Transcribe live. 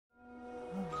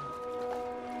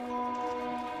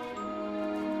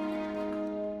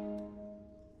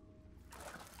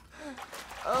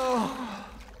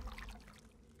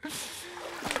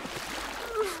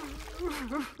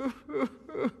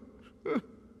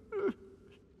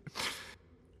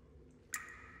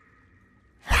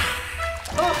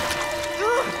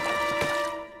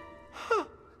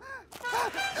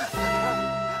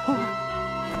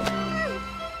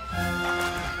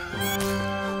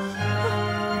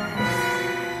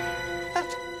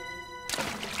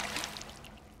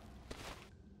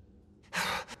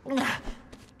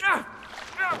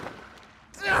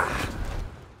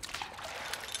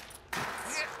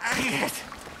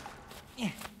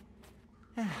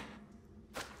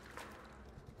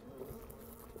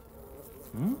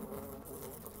Hmm?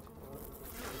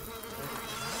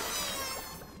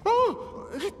 Oh!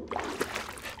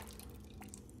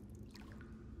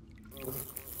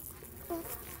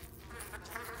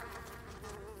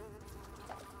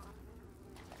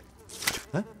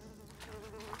 Huh?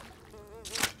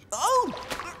 Oh!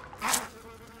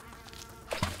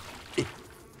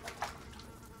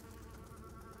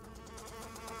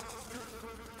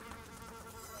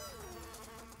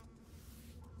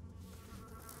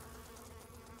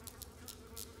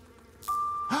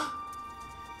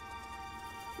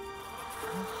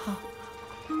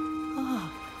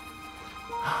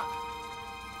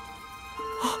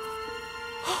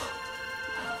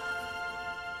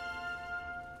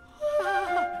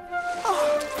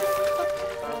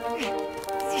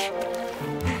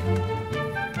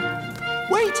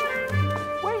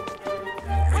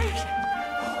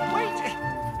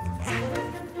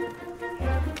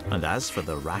 And as for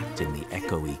the rat in the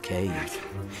echoey cave,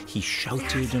 he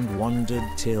shouted and wandered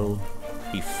till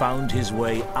he found his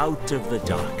way out of the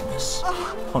darkness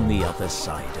on the other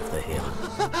side of the hill.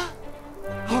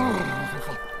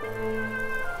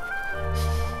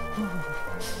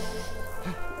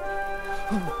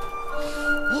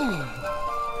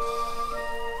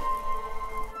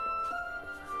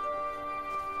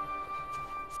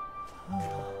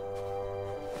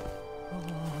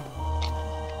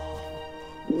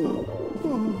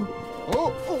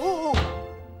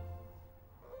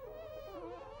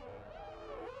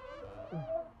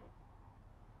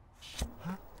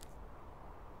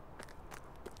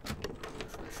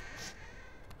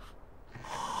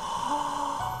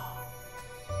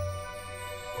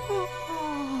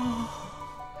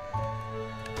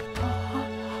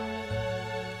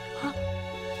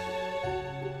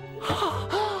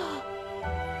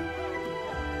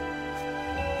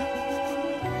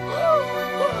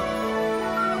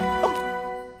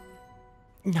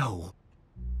 No.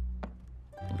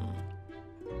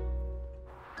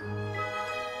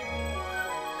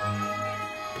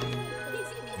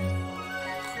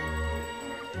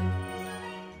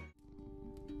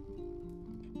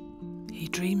 He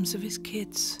dreams of his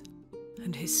kids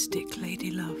and his stick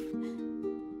lady love.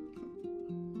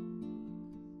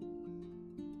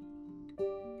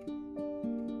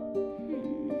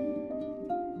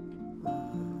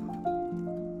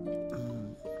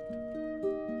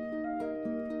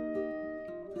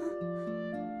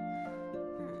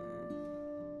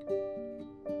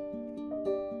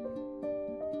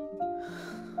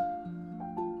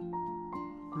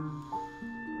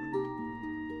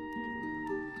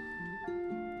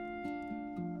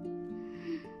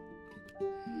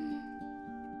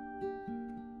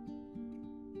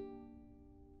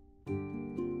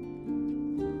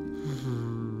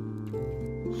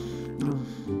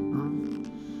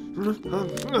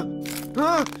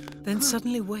 Then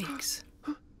suddenly wakes.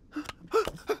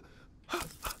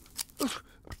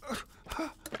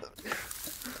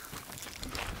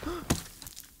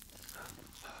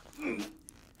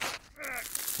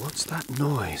 What's that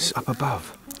noise up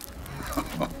above?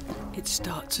 It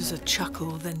starts as a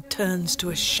chuckle, then turns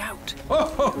to a shout.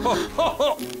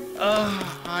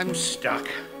 I'm stuck.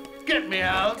 Get me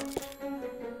out.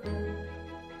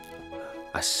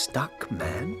 A stuck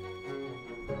man?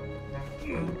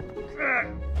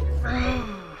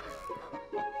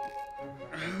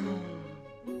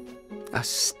 A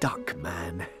stuck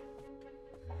man.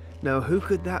 Now, who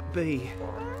could that be?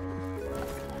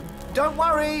 Don't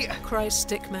worry. Cries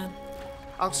Stickman.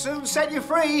 I'll soon set you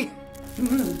free.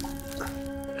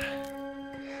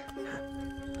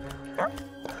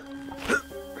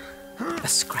 A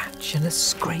scratch and a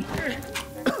scrape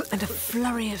and a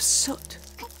flurry of soot.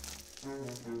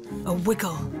 A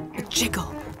wiggle, a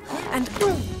jiggle, and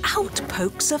out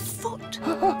pokes a foot.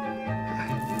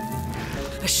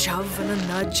 A shove and a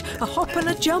nudge, a hop and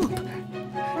a jump.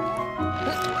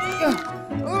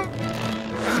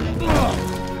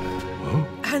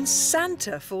 And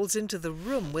Santa falls into the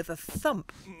room with a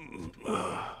thump.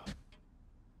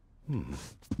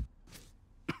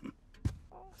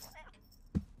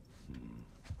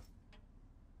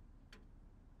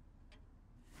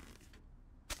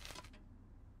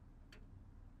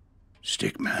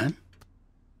 Stickman?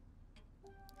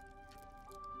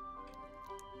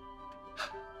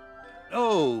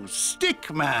 Oh,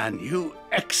 Stickman, you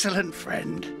excellent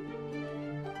friend.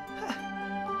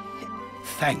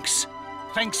 Thanks.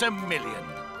 Thanks a million.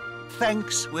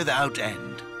 Thanks without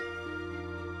end.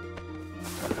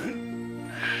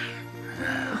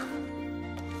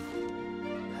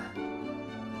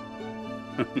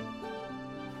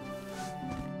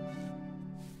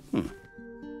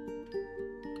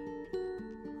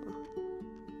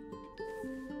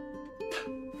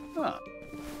 Ah.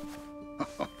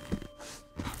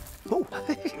 Oh.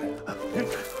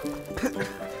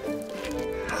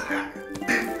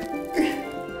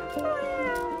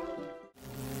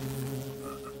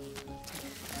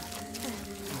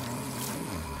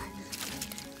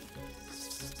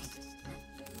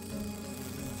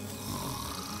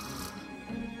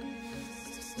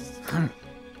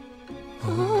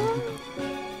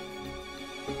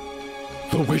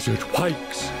 The wizard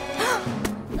wakes.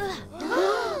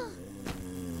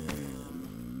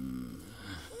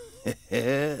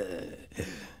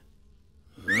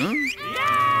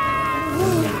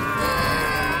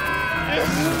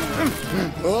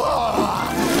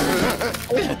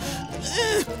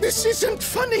 This isn't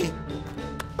funny.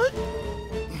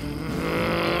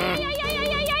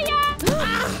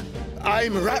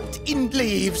 I'm wrapped in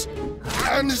leaves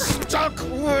and stuck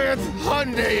with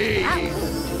honey.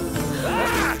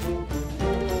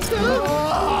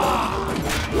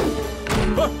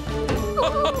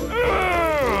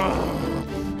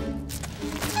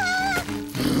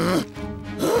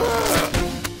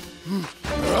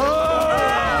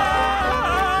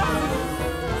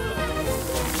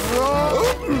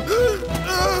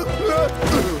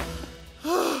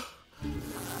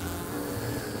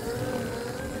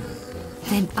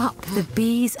 Then up the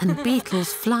bees and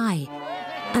beetles fly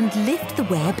and lift the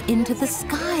web into the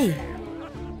sky.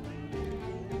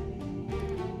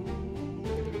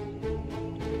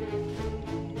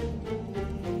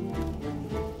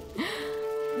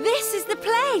 This is the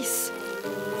place!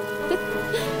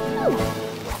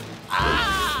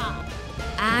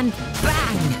 And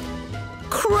bang!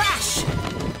 Crash!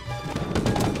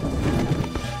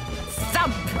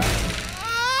 Thump!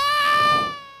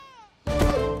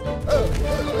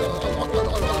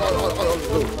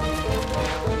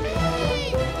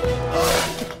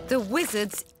 The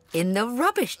wizard's in the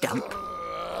rubbish dump.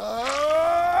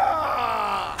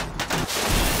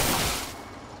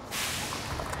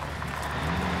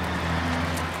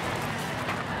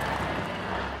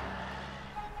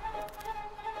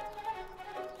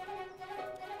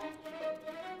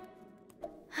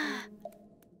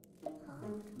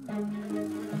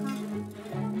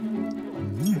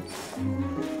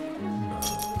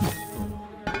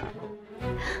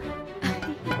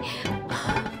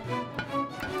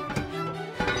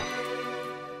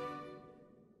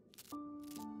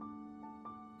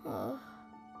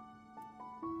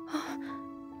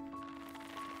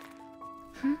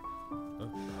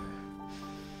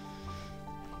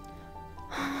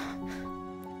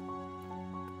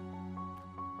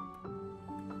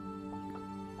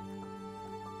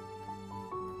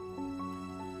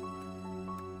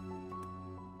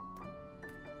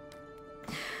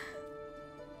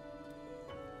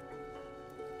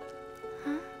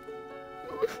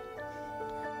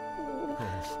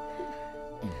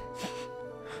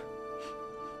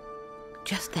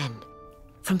 Just then,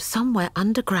 from somewhere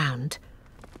underground,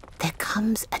 there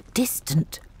comes a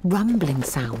distant rumbling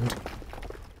sound.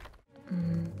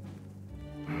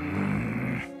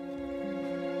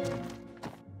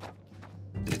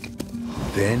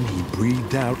 Then he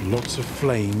breathed out lots of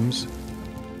flames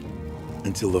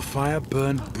until the fire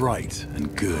burned bright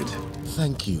and good.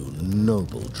 Thank you,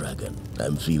 noble dragon.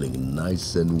 I'm feeling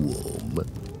nice and warm.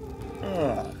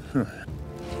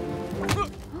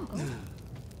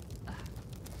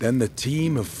 Then the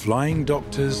team of flying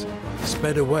doctors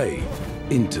sped away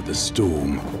into the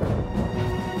storm.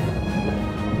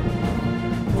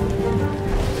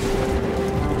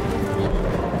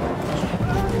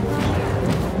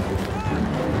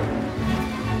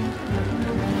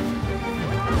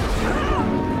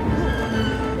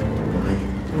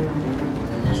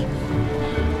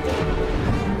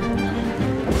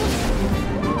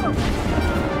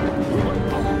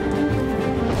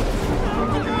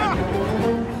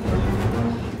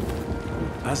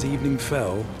 As evening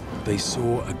fell, they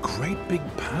saw a great big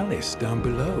palace down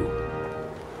below,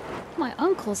 My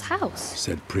uncle's house.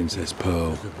 said Princess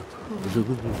Pearl.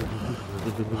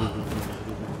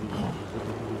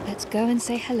 Let's go and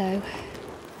say hello.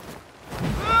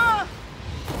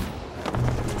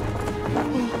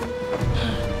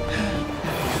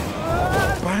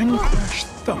 Bang, crash,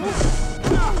 thump.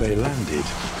 They landed.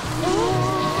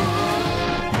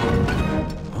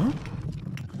 Huh?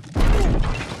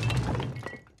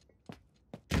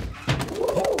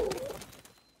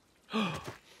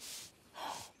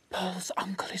 Pearl's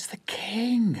uncle is the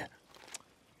king.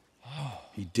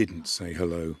 He didn't say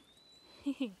hello.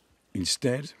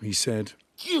 Instead, he said,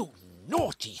 You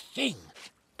naughty thing!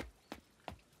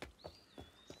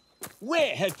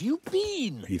 Where have you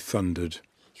been? he thundered.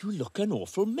 You look an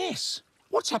awful mess.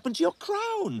 What's happened to your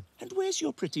crown? And where's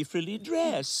your pretty frilly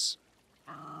dress?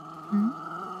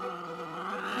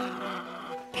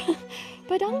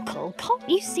 But, Uncle, can't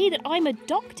you see that I'm a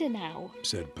doctor now?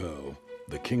 Said Pearl.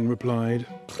 The king replied,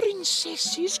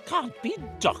 Princesses can't be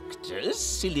doctors,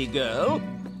 silly girl.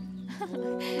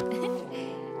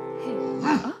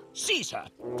 Seize her.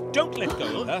 Don't let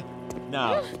go of her.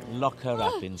 Now, lock her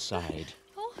up inside.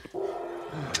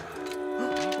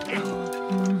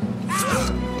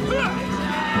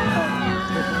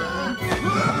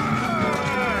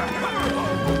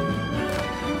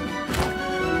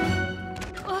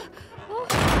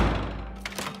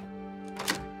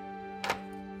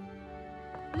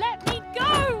 Let me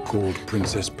go! called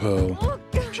Princess Pearl.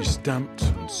 She stamped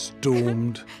and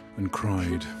stormed and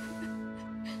cried.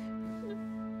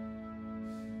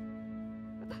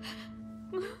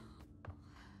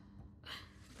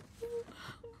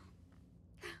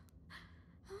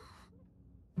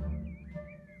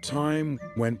 Time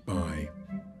went by,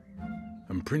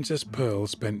 and Princess Pearl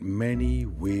spent many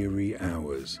weary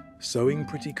hours sewing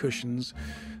pretty cushions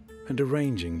and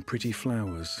arranging pretty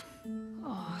flowers.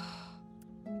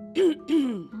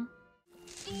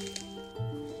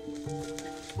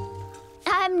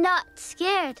 I'm not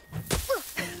scared,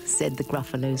 said the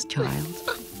Gruffalo's child.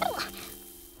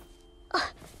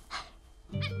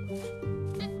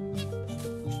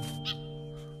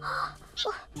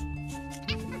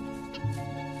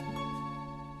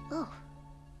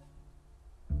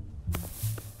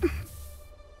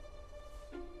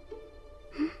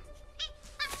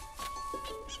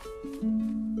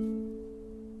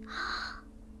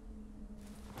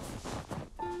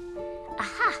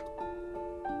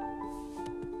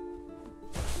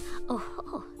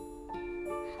 Oh,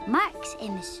 marks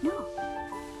in the snow.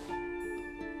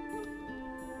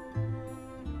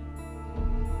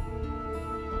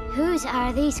 Whose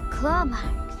are these claw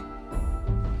marks?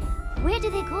 Where do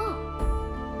they go?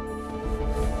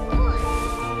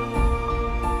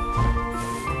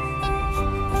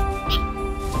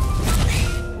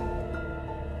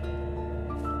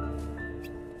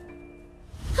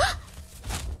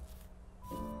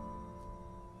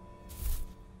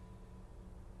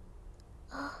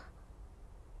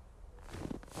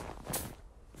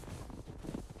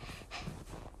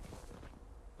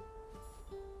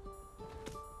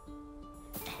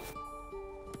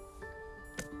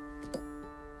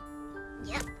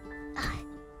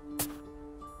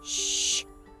 Shh!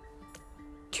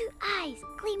 2 eyes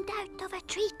gleamed out of a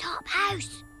treetop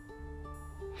house.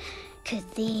 Could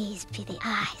these be the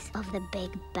eyes of the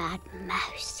big bad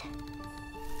mouse?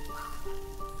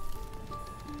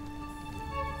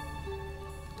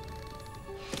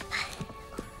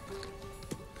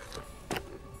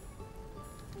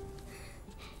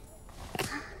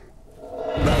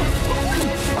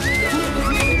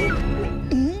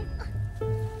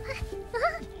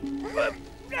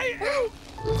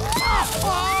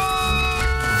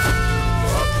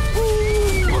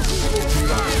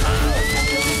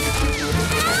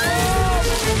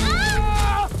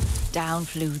 Down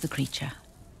flew the creature.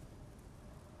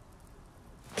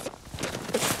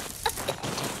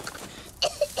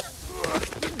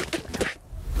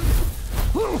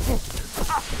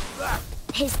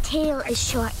 His tail is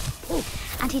short,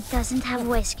 and he doesn't have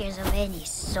whiskers of any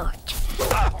sort.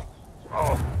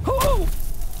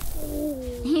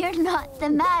 You're not the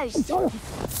mouse.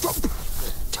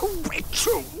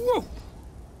 True.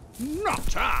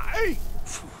 Not I.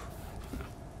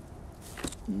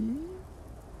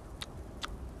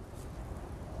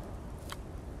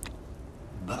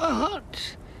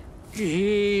 But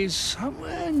he's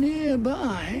somewhere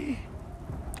nearby,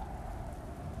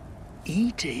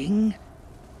 eating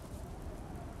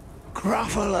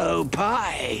Gruffalo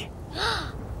pie.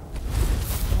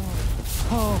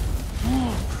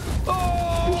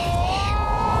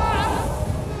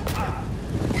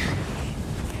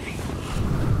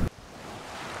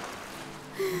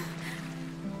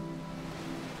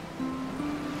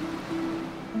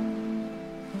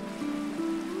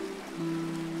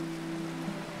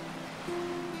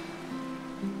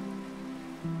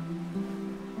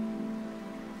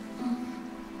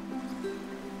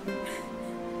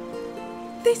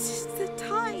 This is the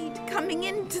tide coming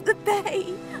into the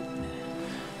bay.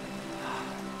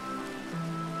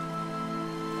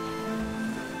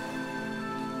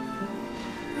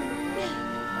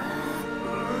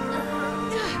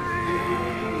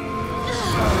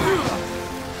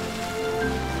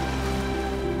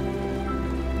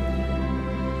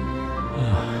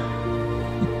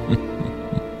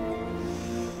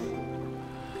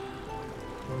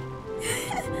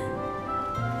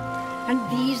 And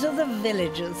these are the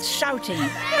villagers shouting.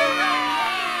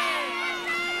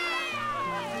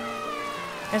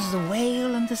 as the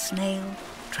whale and the snail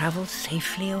travel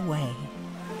safely away.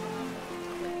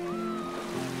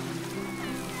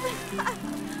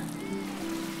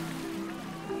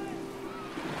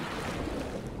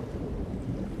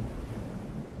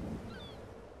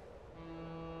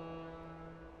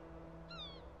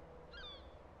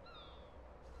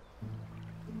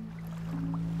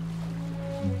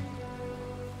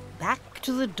 Back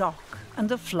to the dock and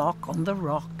the flock on the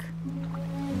rock.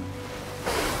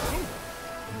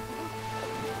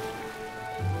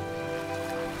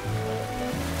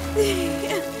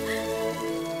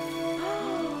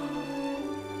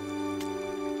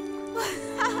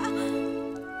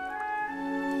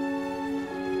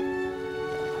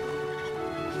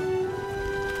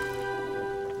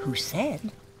 Who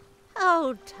said,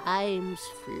 "Oh, time's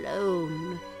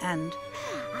flown, and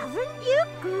haven't you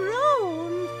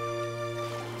grown?"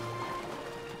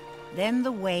 Then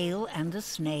the whale and the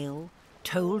snail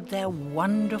told their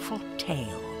wonderful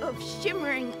tale of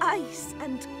shimmering ice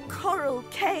and coral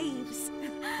caves,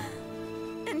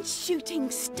 and shooting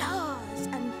stars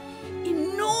and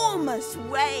enormous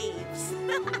waves.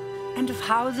 and of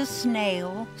how the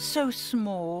snail, so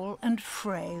small and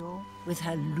frail, with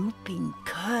her looping,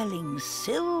 curling,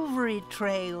 silvery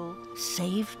trail,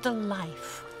 saved the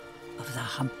life of the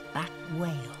humpback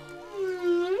whale.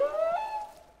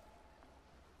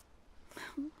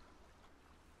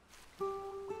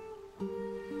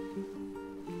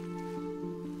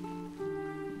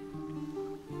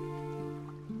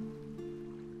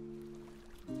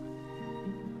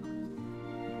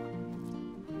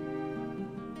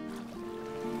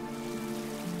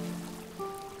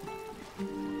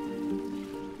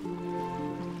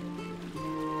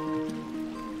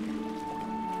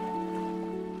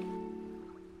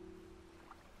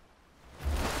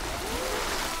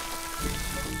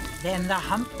 Then the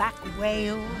humpback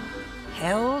whale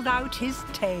held out his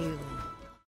tail